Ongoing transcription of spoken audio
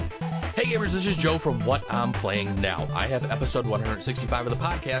Hey gamers, this is Joe from What I'm Playing Now. I have episode 165 of the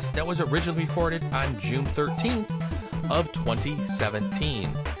podcast that was originally recorded on June 13th of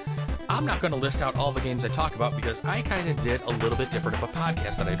 2017. I'm not going to list out all the games I talk about because I kind of did a little bit different of a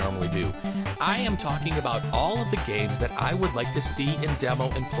podcast than I normally do. I am talking about all of the games that I would like to see and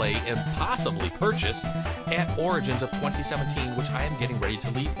demo and play and possibly purchase at Origins of 2017, which I am getting ready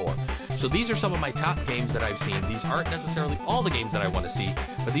to leave for. So these are some of my top games that I've seen. These aren't necessarily all the games that I want to see,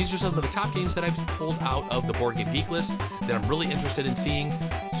 but these are some of the top games that I've pulled out of the Board Game Geek list that I'm really interested in seeing.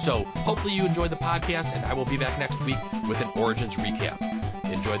 So hopefully you enjoyed the podcast, and I will be back next week with an Origins recap.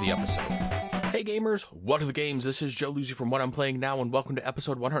 Enjoy the episode. Hey gamers, welcome to the games. This is Joe Luzzi from What I'm Playing Now, and welcome to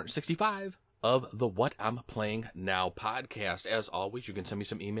episode 165 of the What I'm Playing Now podcast. As always, you can send me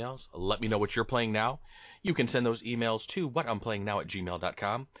some emails. Let me know what you're playing now. You can send those emails to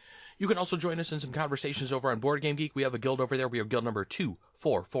whatimplayingnow@gmail.com. You can also join us in some conversations over on Board Game Geek. We have a guild over there. We have guild number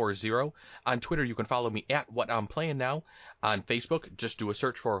 2440. On Twitter, you can follow me at What I'm Playing Now. On Facebook, just do a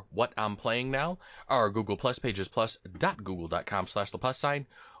search for What I'm Playing Now. Our Google Plus page is plus.google.com/the+sign.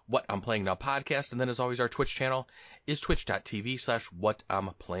 What I'm Playing Now podcast. And then as always, our Twitch channel is twitch.tv/What I'm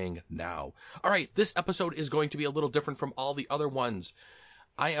Playing Now. All right, this episode is going to be a little different from all the other ones.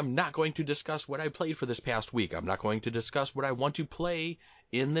 I am not going to discuss what I played for this past week. I'm not going to discuss what I want to play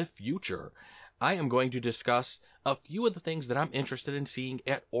in the future. I am going to discuss a few of the things that I'm interested in seeing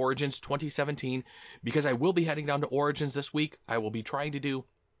at Origins 2017 because I will be heading down to Origins this week. I will be trying to do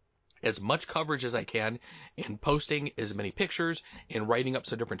as much coverage as I can and posting as many pictures and writing up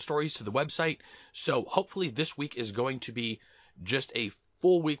some different stories to the website. So hopefully this week is going to be just a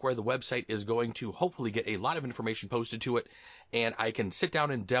full week where the website is going to hopefully get a lot of information posted to it, and I can sit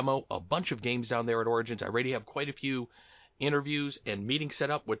down and demo a bunch of games down there at Origins. I already have quite a few interviews and meetings set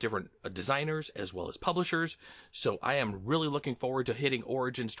up with different designers as well as publishers, so I am really looking forward to hitting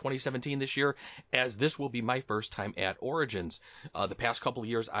Origins 2017 this year, as this will be my first time at Origins. The past couple of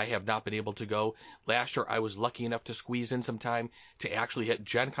years I have not been able to go. Last year I was lucky enough to squeeze in some time to actually hit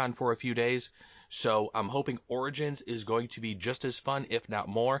Gen Con for a few days, so I'm hoping Origins is going to be just as fun, if not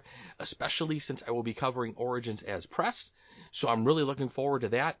more, especially since I will be covering Origins as press, so I'm really looking forward to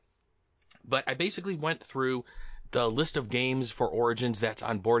that. But I basically went through the list of games for Origins that's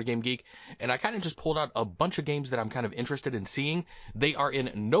on Board Game Geek, and I kind of just pulled out a bunch of games that I'm kind of interested in seeing. They are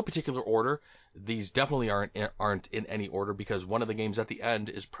in no particular order. These definitely aren't in any order, because one of the games at the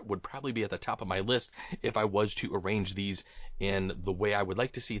end would probably be at the top of my list if I was to arrange these in the way I would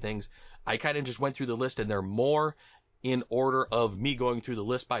like to see things. I kind of just went through the list, and they're more in order of me going through the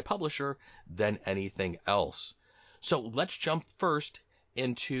list by publisher than anything else. So let's jump first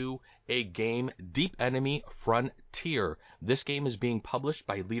into a game, Deep Enemy Frontier. This game is being published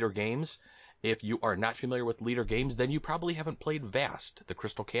by Leder Games. If you are not familiar with Leder Games, then you probably haven't played Vast, the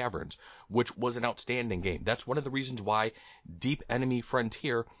Crystal Caverns, which was an outstanding game. That's one of the reasons why Deep Enemy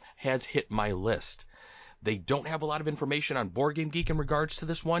Frontier has hit my list. They don't have a lot of information on Board Game Geek in regards to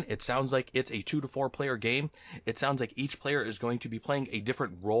this one. It sounds like it's a 2 to 4 player game. It sounds like each player is going to be playing a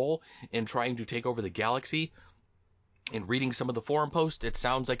different role in trying to take over the galaxy. In reading some of the forum posts, it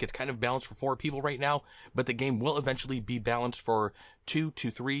sounds like it's kind of balanced for 4 people right now, but the game will eventually be balanced for 2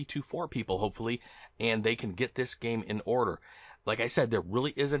 to 3 to 4 people, hopefully, and they can get this game in order. Like I said, there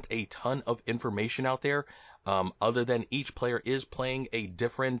really isn't a ton of information out there, other than each player is playing a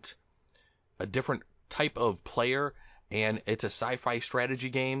different type of player, and it's a sci-fi strategy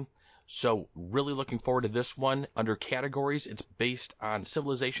game. So really looking forward to this one. Under categories, it's based on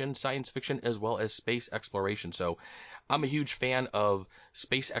civilization, science fiction, as well as space exploration. So I'm a huge fan of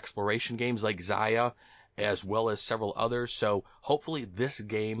space exploration games like Xia, as well as several others. So hopefully this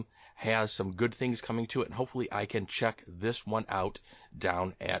game has some good things coming to it, and hopefully I can check this one out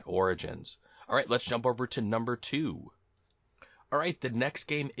down at Origins. All right, let's jump over to number 2. All right, the next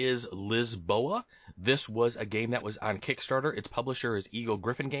game is Lisboa. This was a game that was on Kickstarter. Its publisher is Eagle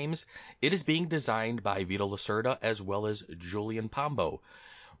Gryphon Games. It is being designed by Vito Lacerda as well as Julian Pombo.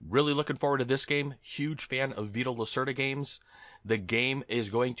 Really looking forward to this game. Huge fan of Vito Lacerda games. The game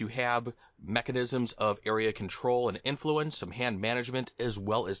is going to have mechanisms of area control and influence, some hand management, as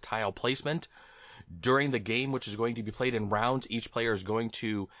well as tile placement. During the game, which is going to be played in rounds, each player is going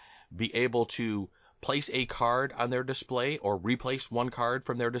to be able to place a card on their display or replace one card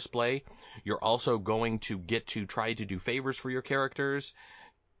from their display. You're also going to get to try to do favors for your characters,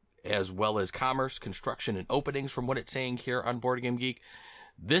 as well as commerce, construction, and openings from what it's saying here on Board Game Geek.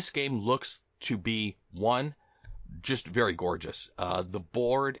 This game looks to be, one, just very gorgeous. The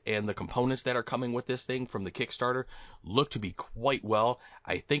board and the components that are coming with this thing from the Kickstarter look to be quite well.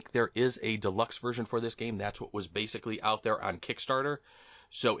 I think there is a deluxe version for this game. That's what was basically out there on Kickstarter.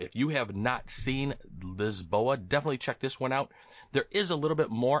 So if you have not seen Lisboa, definitely check this one out. There is a little bit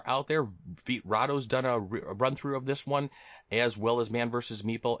more out there. Rado's done a run through of this one, as well as Man vs.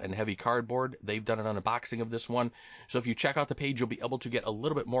 Meeple and Heavy Cardboard. They've done an unboxing of this one. So if you check out the page, you'll be able to get a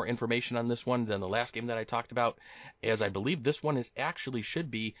little bit more information on this one than the last game that I talked about, as I believe this one is actually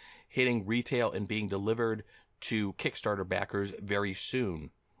should be hitting retail and being delivered to Kickstarter backers very soon.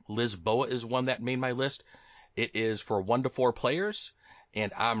 Lisboa is one that made my list. It is for 1 to 4 players,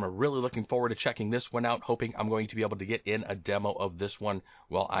 and I'm really looking forward to checking this one out, hoping I'm going to be able to get in a demo of this one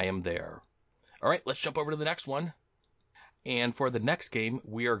while I am there. All right, let's jump over to the next one. And for the next game,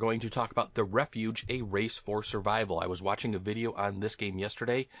 we are going to talk about The Refuge, A Race for Survival. I was watching a video on this game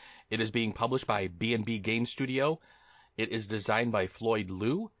yesterday. It is being published by B&B Game Studio. It is designed by Floyd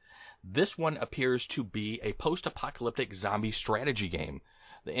Liu. This one appears to be a post-apocalyptic zombie strategy game.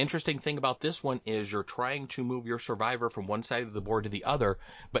 The interesting thing about this one is you're trying to move your survivor from one side of the board to the other,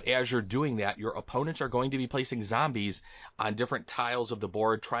 but as you're doing that, your opponents are going to be placing zombies on different tiles of the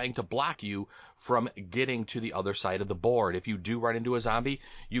board, trying to block you from getting to the other side of the board. If you do run into a zombie,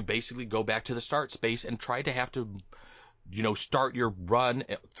 you basically go back to the start space and try to have to, start your run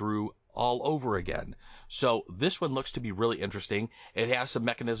through all over again. So this one looks to be really interesting. It has some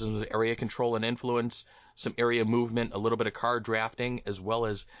mechanisms of area control and influence, some area movement, a little bit of card drafting, as well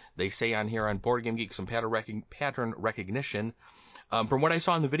as they say on here on Board Game Geek, some pattern recognition. From what I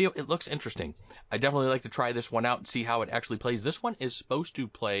saw in the video, it looks interesting. I definitely like to try this one out and see how it actually plays. This one is supposed to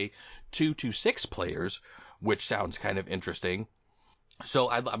play 2 to 6 players, which sounds kind of interesting.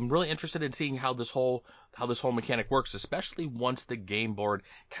 So I'm really interested in seeing how this whole mechanic works, especially once the game board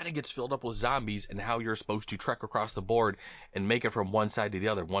kind of gets filled up with zombies and how you're supposed to trek across the board and make it from one side to the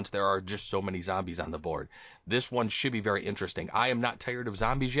other once there are just so many zombies on the board. This one should be very interesting. I am not tired of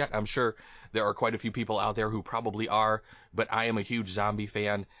zombies yet. I'm sure there are quite a few people out there who probably are, but I am a huge zombie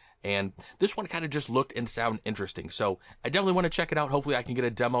fan. And this one kind of just looked and sounded interesting. So I definitely want to check it out. Hopefully I can get a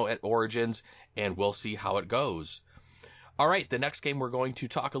demo at Origins and we'll see how it goes. All right, the next game we're going to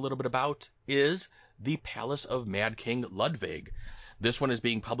talk a little bit about is The Palace of Mad King Ludwig. This one is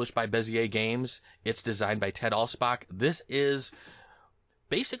being published by Bezier Games. It's designed by Ted Alspach. This is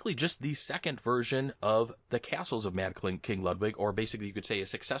basically just the second version of The Castles of Mad King Ludwig, or basically you could say a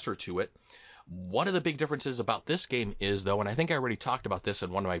successor to it. One of the big differences about this game is, though, and I think I already talked about this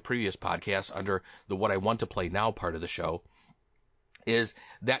in one of my previous podcasts under the What I Want to Play Now part of the show, is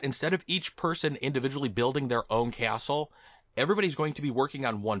that instead of each person individually building their own castle, everybody's going to be working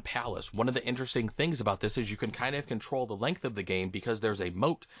on one palace. One of the interesting things about this is you can kind of control the length of the game because there's a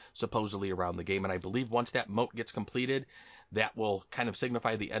moat supposedly around the game, and I believe once that moat gets completed, that will kind of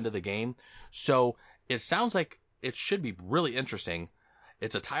signify the end of the game. So it sounds like it should be really interesting.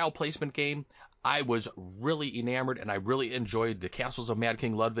 It's a tile placement game. I was really enamored and I really enjoyed the Castles of Mad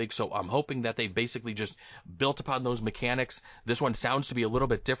King Ludwig, so I'm hoping that they basically just built upon those mechanics. This one sounds to be a little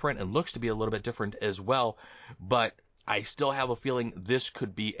bit different and looks to be a little bit different as well, but I still have a feeling this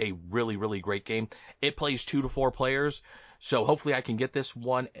could be a really, really great game. It plays 2 to 4 players, so hopefully I can get this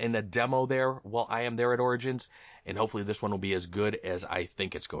one in a demo there while I am there at Origins, and hopefully this one will be as good as I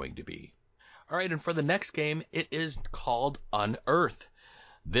think it's going to be. All right, and for the next game, it is called Unearth.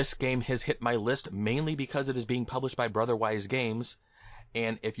 This game has hit my list mainly because it is being published by Brotherwise Games,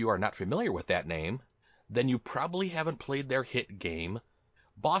 and if you are not familiar with that name, then you probably haven't played their hit game,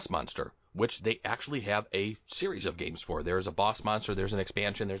 Boss Monster, which they actually have a series of games for. There's a Boss Monster, there's an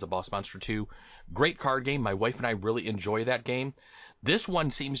expansion, there's a Boss Monster 2. Great card game. My wife and I really enjoy that game. This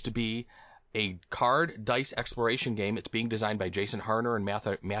one seems to be a card dice exploration game. It's being designed by Jason Harner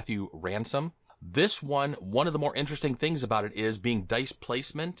and Matthew Ransom. This one of the more interesting things about it is being dice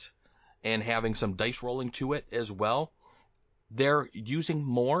placement and having some dice rolling to it as well. They're using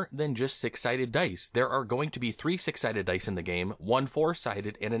more than just 6-sided dice. There are going to be 3 6-sided dice in the game, 1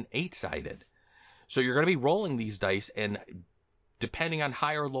 4-sided, and an 8-sided. So you're going to be rolling these dice, and depending on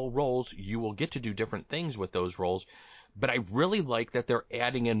high or low rolls, you will get to do different things with those rolls. But I really like that they're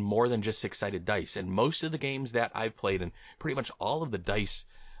adding in more than just 6-sided dice. And most of the games that I've played, and pretty much all of the dice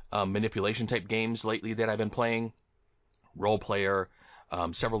manipulation type games lately that I've been playing, Role Player,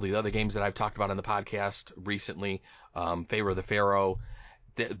 several of the other games that I've talked about on the podcast recently, Favor of the Pharaoh,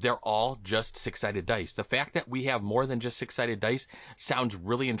 they're all just 6-sided dice. The fact that we have more than just 6-sided dice sounds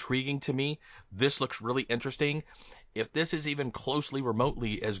really intriguing to me. This looks really interesting. If this is even closely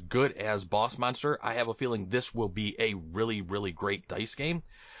remotely as good as Boss Monster, I have a feeling this will be a really, really great dice game.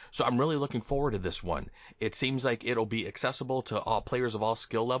 So I'm really looking forward to this one. It seems like it'll be accessible to all players of all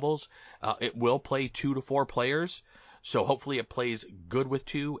skill levels. It will play 2 to 4 players. So hopefully it plays good with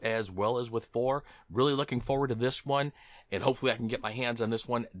 2 as well as with 4. Really looking forward to this one, and hopefully I can get my hands on this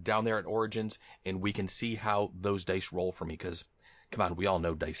one down there at Origins, and we can see how those dice roll for me, because come on, we all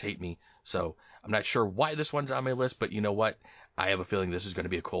know dice hate me. So I'm not sure why this one's on my list, but you know what? I have a feeling this is going to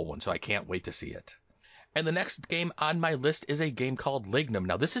be a cool one, so I can't wait to see it. And the next game on my list is a game called Lignum.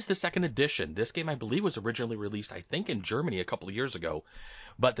 Now, this is the second edition. This game, I believe, was originally released, I think, in Germany a couple of years ago.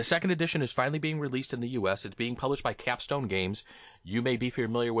 But the second edition is finally being released in the U.S. It's being published by Capstone Games. You may be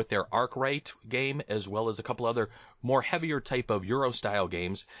familiar with their Arkwright game, as well as a couple other more heavier type of Euro-style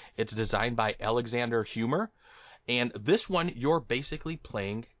games. It's designed by Alexander Humer. And this one, you're basically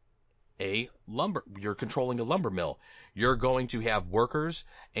playing you're controlling a lumber mill. You're going to have workers,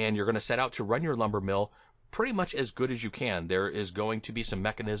 and you're going to set out to run your lumber mill pretty much as good as you can. There is going to be some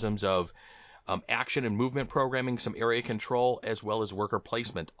mechanisms of action and movement programming, some area control, as well as worker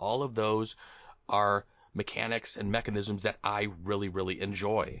placement. All of those are mechanics and mechanisms that I really, really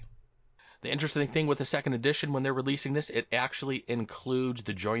enjoy. The interesting thing with the second edition, when they're releasing this, it actually includes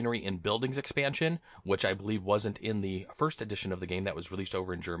the Joinery and Buildings expansion, which I believe wasn't in the first edition of the game that was released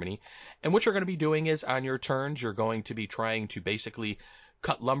over in Germany. And what you're going to be doing is, on your turns, you're going to be trying to basically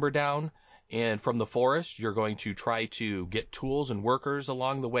cut lumber down, and from the forest, you're going to try to get tools and workers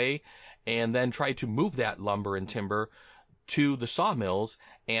along the way, and then try to move that lumber and timber to the sawmills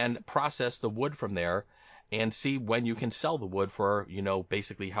and process the wood from there, and see when you can sell the wood for,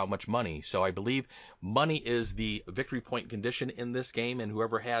 basically how much money. So I believe money is the victory point condition in this game, and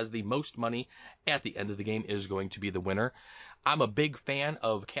whoever has the most money at the end of the game is going to be the winner. I'm a big fan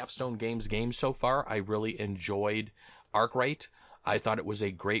of Capstone Games games so far. I really enjoyed Arkwright. I thought it was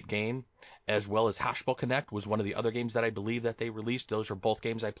a great game, as well as Hashbal Connect was one of the other games that I believe that they released. Those are both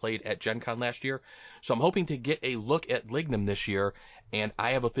games I played at Gen Con last year. So I'm hoping to get a look at Lignum this year, and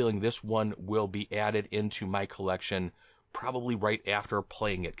I have a feeling this one will be added into my collection probably right after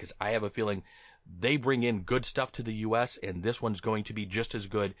playing it, because I have a feeling they bring in good stuff to the US, and this one's going to be just as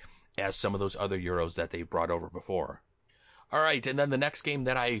good as some of those other Euros that they brought over before. All right, and then the next game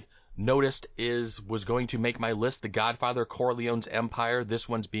that I noticed was going to make my list, The Godfather Corleone's Empire. This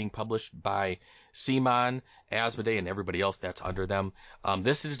one's being published by CMON, Asmodee, and everybody else that's under them.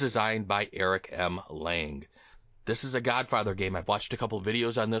 This is designed by Eric M. Lang. This is a Godfather game. I've watched a couple of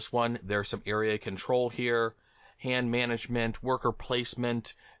videos on this one. There's some area control here, hand management, worker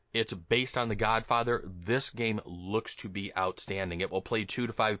placement. It's based on The Godfather. This game looks to be outstanding. It will play 2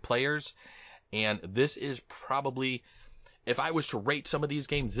 to 5 players, and this is probably, if I was to rate some of these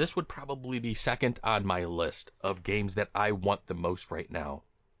games, this would probably be second on my list of games that I want the most right now.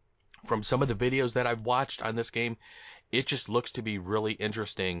 From some of the videos that I've watched on this game, it just looks to be really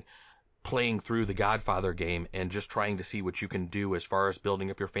interesting playing through the Godfather game and just trying to see what you can do as far as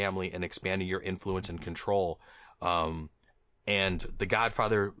building up your family and expanding your influence and control. And the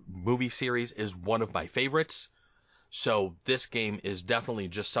Godfather movie series is one of my favorites. So this game is definitely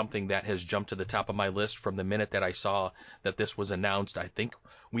just something that has jumped to the top of my list from the minute that I saw that this was announced. I think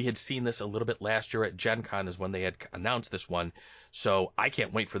we had seen this a little bit last year at Gen Con is when they had announced this one. So I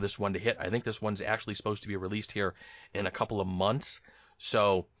can't wait for this one to hit. I think this one's actually supposed to be released here in a couple of months.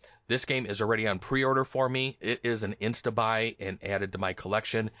 So this game is already on pre-order for me. It is an insta-buy and added to my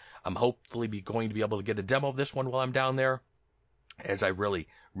collection. I'm hopefully going to be able to get a demo of this one while I'm down there, as I really,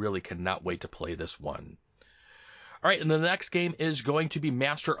 really cannot wait to play this one. All right, and the next game is going to be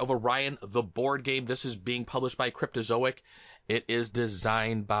Master of Orion, the board game. This is being published by Cryptozoic. It is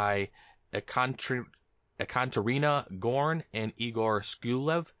designed by Ekaterina Gorn and Igor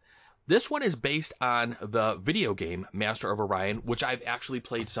Skulev. This one is based on the video game Master of Orion, which I've actually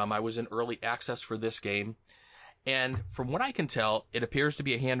played some. I was in early access for this game. And from what I can tell, it appears to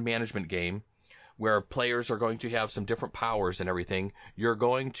be a hand management game where players are going to have some different powers and everything. You're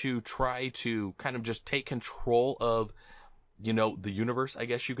going to try to kind of just take control of, the universe, I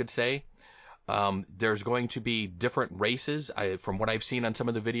guess you could say. There's going to be different races. From what I've seen on some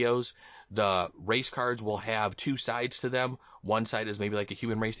of the videos, the race cards will have 2 sides to them. One side is maybe like a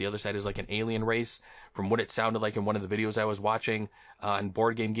human race. The other side is like an alien race. From what it sounded like in one of the videos I was watching on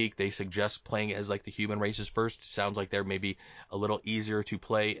Board Game Geek, they suggest playing it as like the human races first. Sounds like they're maybe a little easier to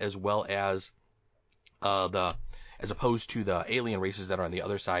play, as well as as opposed to the alien races that are on the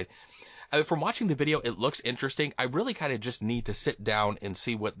other side. From watching the video, it looks interesting. I really kind of just need to sit down and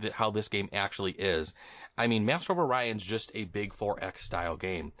see how this game actually is. I mean, Master of Orion's just a big 4X style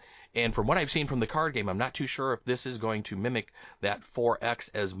game. And from what I've seen from the card game, I'm not too sure if this is going to mimic that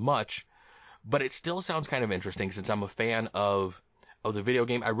 4X as much, but it still sounds kind of interesting since I'm a fan of the video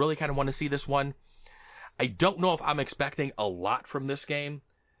game. I really kind of want to see this one. I don't know if I'm expecting a lot from this game.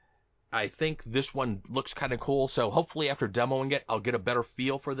 I think this one looks kind of cool, so hopefully after demoing it, I'll get a better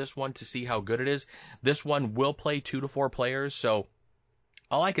feel for this one to see how good it is. This one will play 2 to 4 players, so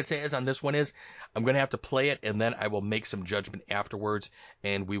all I can say is on this one is I'm going to have to play it, and then I will make some judgment afterwards,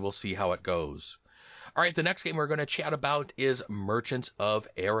 and we will see how it goes. All right, the next game we're going to chat about is Merchants of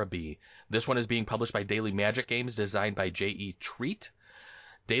Araby. This one is being published by Daily Magic Games, designed by J.E. Treat.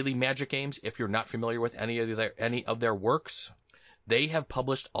 Daily Magic Games, if you're not familiar with any of their works, they have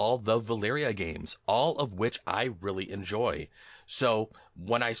published all the Valeria games, all of which I really enjoy. So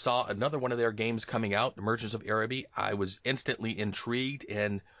when I saw another one of their games coming out, Merchants of Araby, I was instantly intrigued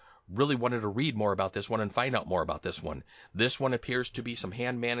and really wanted to read more about this one and find out more about this one. This one appears to be some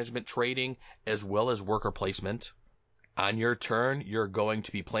hand management trading as well as worker placement. On your turn, you're going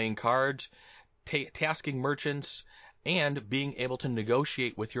to be playing cards, tasking merchants, and being able to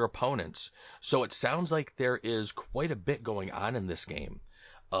negotiate with your opponents. So it sounds like there is quite a bit going on in this game.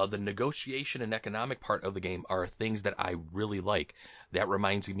 The negotiation and economic part of the game are things that I really like. That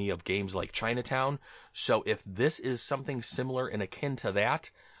reminds me of games like Chinatown. So if this is something similar and akin to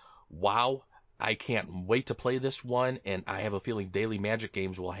that, wow, I can't wait to play this one, and I have a feeling Daily Magic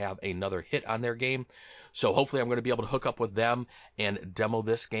Games will have another hit on their game. So hopefully I'm going to be able to hook up with them and demo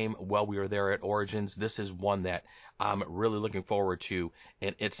this game while we are there at Origins. This is one that I'm really looking forward to,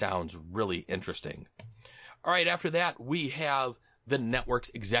 and it sounds really interesting. All right, after that, we have the Network's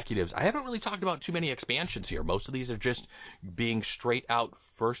Executives. I haven't really talked about too many expansions here. Most of these are just being straight out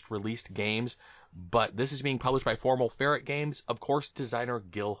first released games, but this is being published by Formal Ferret Games, of course, designer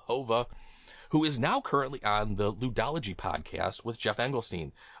Gil Hova, who is now currently on the Ludology podcast with Jeff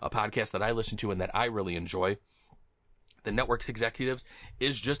Engelstein, a podcast that I listen to and that I really enjoy. The Network's Executives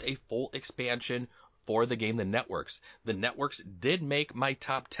is just a full expansion for the game The Networks. The Networks did make my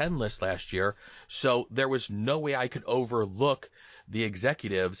top 10 list last year, so there was no way I could overlook the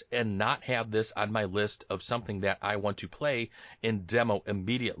Executives and not have this on my list of something that I want to play and demo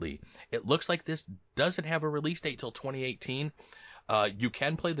immediately. It looks like this doesn't have a release date till 2018. You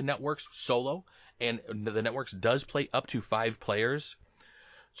can play the Networks solo, and the Networks does play up to 5 players.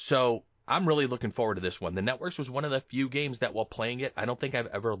 So I'm really looking forward to this one. The Networks was one of the few games that while playing it, I don't think I've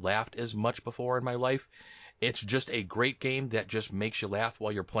ever laughed as much before in my life. It's just a great game that just makes you laugh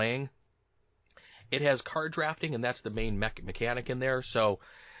while you're playing. It has card drafting, and that's the main mechanic in there. So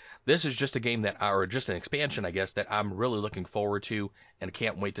this is just a game that, or just an expansion, I guess, that I'm really looking forward to and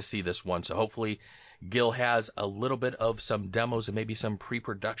can't wait to see this one. So hopefully Gil has a little bit of some demos and maybe some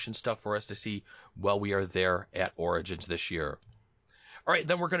pre-production stuff for us to see while we are there at Origins this year. All right,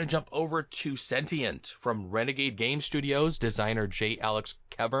 then we're going to jump over to Sentient from Renegade Game Studios, designer J. Alex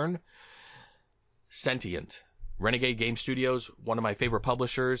Kevern. Sentient. Renegade Game Studios, one of my favorite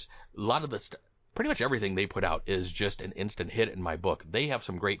publishers. A lot of the pretty much everything they put out is just an instant hit in my book. They have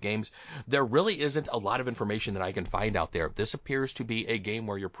some great games. There really isn't a lot of information that I can find out there. This appears to be a game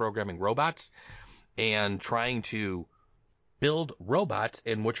where you're programming robots and trying to build robots,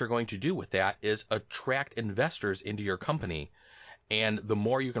 and what you're going to do with that is attract investors into your company. And the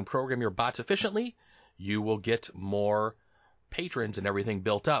more you can program your bots efficiently, you will get more patrons and everything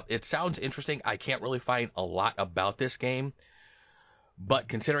built up. It sounds interesting. I can't really find a lot about this game, but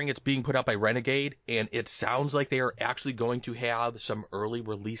considering it's being put out by Renegade, and it sounds like they are actually going to have some early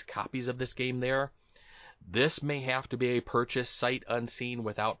release copies of this game there, this may have to be a purchase sight unseen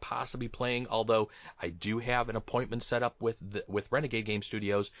without possibly playing, although I do have an appointment set up with Renegade Game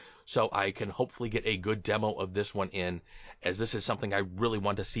Studios, so I can hopefully get a good demo of this one in, as this is something I really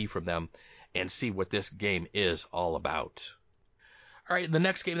want to see from them and see what this game is all about. All right, the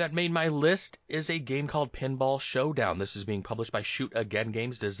next game that made my list is a game called Pinball Showdown. This is being published by Shoot Again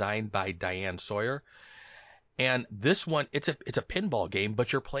Games, designed by Diane Sawyer. And this one, it's a pinball game,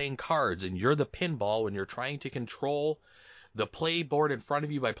 but you're playing cards, and you're the pinball, and you're trying to control the play board in front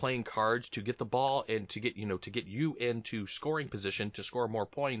of you by playing cards to get the ball and to get you into scoring position to score more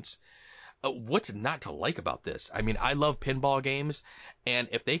points. What's not to like about this? I mean, I love pinball games, and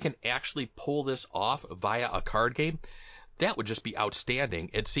if they can actually pull this off via a card game, that would just be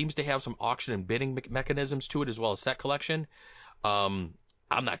outstanding. It seems to have some auction and bidding mechanisms to it, as well as set collection.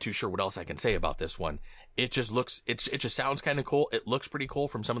 I'm not too sure what else I can say about this one. It just sounds kind of cool. It looks pretty cool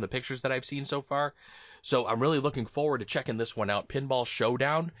from some of the pictures that I've seen so far. So I'm really looking forward to checking this one out. Pinball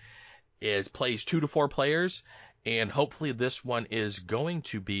Showdown plays 2 to 4 players, and hopefully this one is going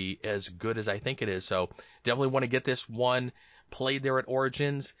to be as good as I think it is. So definitely want to get this one played there at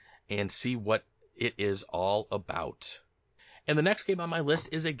Origins and see what it is all about. And the next game on my list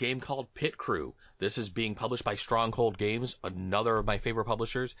is a game called Pit Crew. This is being published by Stronghold Games, another of my favorite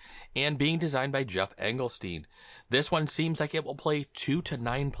publishers, and being designed by Jeff Engelstein. This one seems like it will play 2 to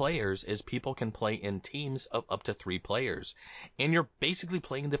 9 players, as people can play in teams of up to 3 players. And you're basically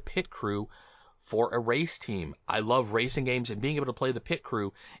playing the Pit Crew for a race team. I love racing games, and being able to play the Pit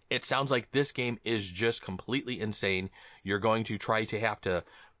Crew, it sounds like this game is just completely insane. You're going to try to have to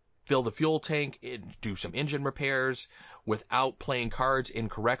fill the fuel tank, do some engine repairs without playing cards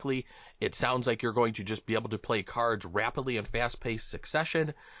incorrectly. It sounds like you're going to just be able to play cards rapidly in fast-paced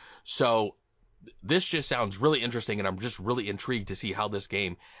succession. So this just sounds really interesting, and I'm just really intrigued to see how this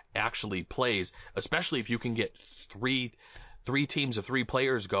game actually plays, especially if you can get three teams of 3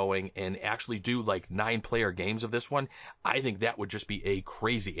 players going and actually do like 9-player games of this one. I think that would just be a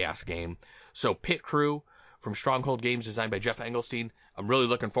crazy ass game. So Pit Crew from Stronghold Games, designed by Jeff Engelstein. I'm really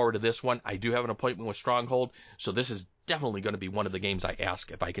looking forward to this one. I do have an appointment with Stronghold, so this is definitely going to be one of the games I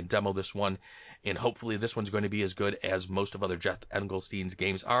ask if I can demo this one, and hopefully this one's going to be as good as most of other Jeff Engelstein's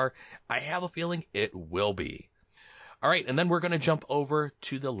games are. I have a feeling it will be. All right, and then we're going to jump over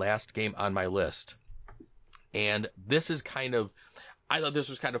to the last game on my list. And this is I thought this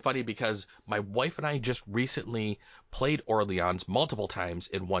was kind of funny because my wife and I just recently played Orleans multiple times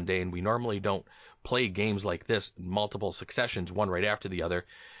in one day, and we normally don't play games like this in multiple successions, one right after the other.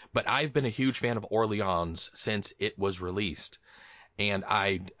 But I've been a huge fan of Orleans since it was released. And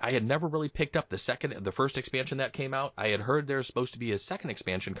I had never really picked up the first expansion that came out. I had heard there's supposed to be a second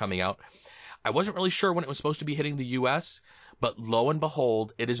expansion coming out. I wasn't really sure when it was supposed to be hitting the US, but lo and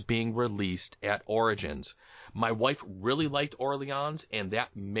behold, it is being released at Origins. My wife really liked Orleans, and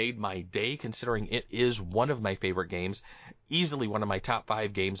that made my day, considering it is one of my favorite games, easily one of my top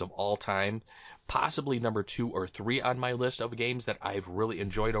 5 games of all time, possibly number 2 or 3 on my list of games that I've really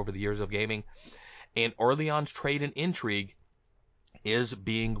enjoyed over the years of gaming. And Orleans Trade and Intrigue is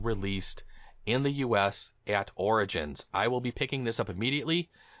being released in the US at Origins. I will be picking this up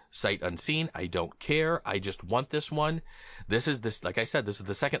immediately. Sight unseen, I don't care. I just want this one. Like I said, this is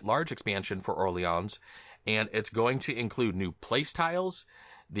the second large expansion for Orleans, and it's going to include new play styles.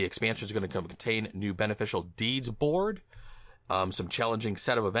 The expansion is going to contain new beneficial deeds board, some challenging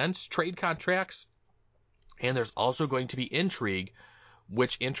set of events, trade contracts, and there's also going to be intrigue,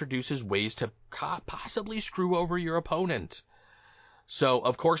 which introduces ways to possibly screw over your opponent. So,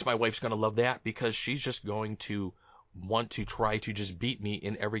 of course, my wife's going to love that because she's just going to want to try to just beat me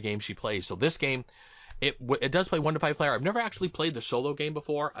in every game she plays. So this game, it does play 1 to 5 player. I've never actually played the solo game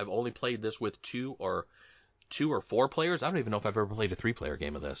before. I've only played this with 2 or 4 players. I don't even know if I've ever played a 3-player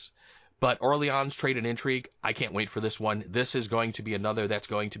game of this. But Orleans Trade and Intrigue, I can't wait for this one. This is going to be another that's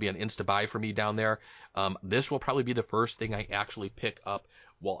going to be an insta-buy for me down there. This will probably be the first thing I actually pick up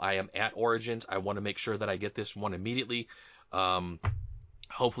while I am at Origins. I want to make sure that I get this one immediately.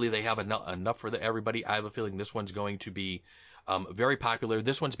 Hopefully they have enough for everybody. I have a feeling this one's going to be very popular.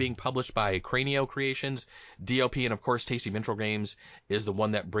 This one's being published by Cranio Creations, DOP, and of course Tasty Minstrel Games is the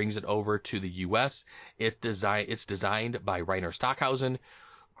one that brings it over to the US. It's designed by Rainer Stockhausen.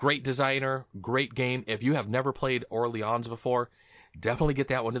 Great designer, great game. If you have never played Orleans before, definitely get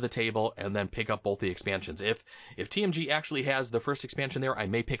that one to the table and then pick up both the expansions. If TMG actually has the first expansion there, I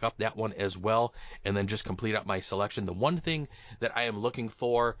may pick up that one as well and then just complete up my selection. The one thing that I am looking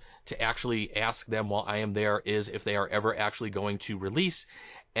for to actually ask them while I am there is if they are ever actually going to release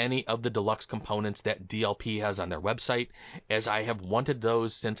any of the deluxe components that DLP has on their website, as I have wanted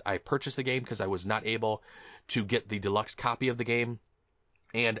those since I purchased the game because I was not able to get the deluxe copy of the game.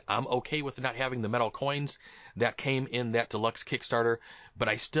 And I'm okay with not having the metal coins that came in that deluxe Kickstarter, but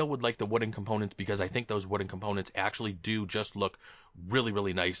I still would like the wooden components because I think those wooden components actually do just look really,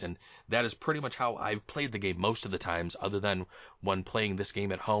 really nice. And that is pretty much how I've played the game most of the times, other than when playing this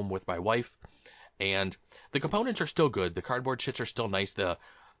game at home with my wife. And the components are still good. The cardboard shits are still nice. The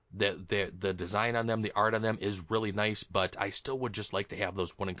design on them, the art on them is really nice, but I still would just like to have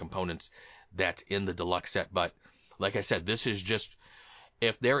those wooden components that's in the deluxe set. But like I said, this is just...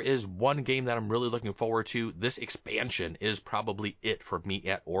 If there is one game that I'm really looking forward to, this expansion is probably it for me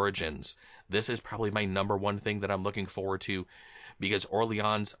at Origins. This is probably my number one thing that I'm looking forward to, because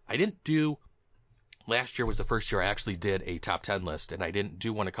Orleans, I didn't do... Last year was the first year I actually did a top 10 list, and I didn't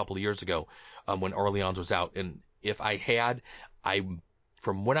do one a couple of years ago when Orleans was out. And if I had,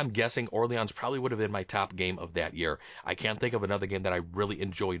 from what I'm guessing, Orleans probably would have been my top game of that year. I can't think of another game that I really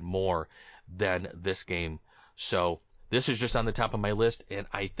enjoyed more than this game. So... this is just on the top of my list, and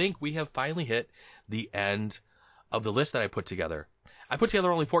I think we have finally hit the end of the list that I put together. I put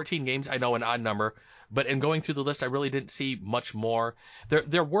together only 14 games. I know, an odd number, but in going through the list, I really didn't see much more.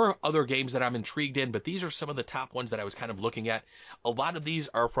 There were other games that I'm intrigued in, but these are some of the top ones that I was kind of looking at. A lot of these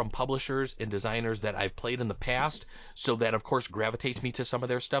are from publishers and designers that I've played in the past, so that of course gravitates me to some of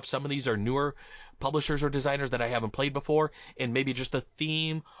their stuff. Some of these are newer publishers or designers that I haven't played before, and maybe just the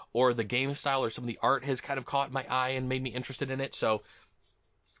theme or the game style or some of the art has kind of caught my eye and made me interested in it. So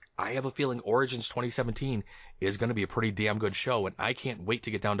I have a feeling Origins 2017 is going to be a pretty damn good show, and I can't wait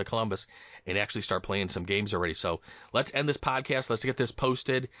to get down to Columbus and actually start playing some games already. So let's end this podcast. Let's get this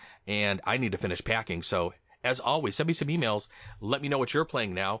posted, and I need to finish packing. So as always, send me some emails. Let me know what you're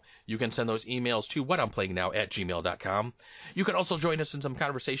playing now. You can send those emails to whatimplayingnow@gmail.com. You can also join us in some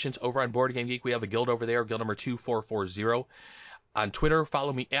conversations over on Board Game Geek. We have a guild over there, guild number 2440. On Twitter,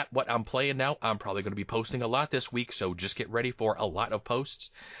 follow me at What I'm Playing Now. I'm probably going to be posting a lot this week, so just get ready for a lot of posts.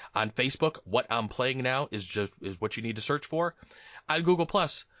 On Facebook, What I'm Playing Now is what you need to search for. On Google+,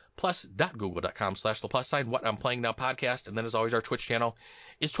 plus.google.com/the +sign, What I'm Playing Now podcast. And then, as always, our Twitch channel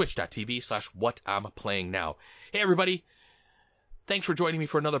is twitch.tv/What I'm Playing Now. Hey, everybody. Thanks for joining me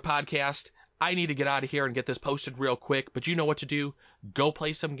for another podcast. I need to get out of here and get this posted real quick, but you know what to do. Go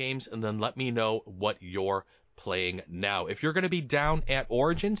play some games and then let me know what you're playing now. If you're going to be down at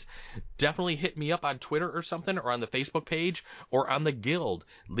Origins, definitely hit me up on Twitter or something, or on the Facebook page, or on the guild.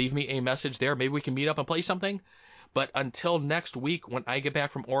 Leave me a message there. Maybe we can meet up and play something. But until next week, when I get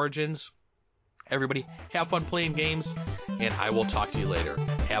back from Origins, everybody have fun playing games, and I will talk to you later.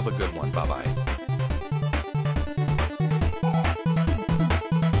 Have a good one. Bye-bye.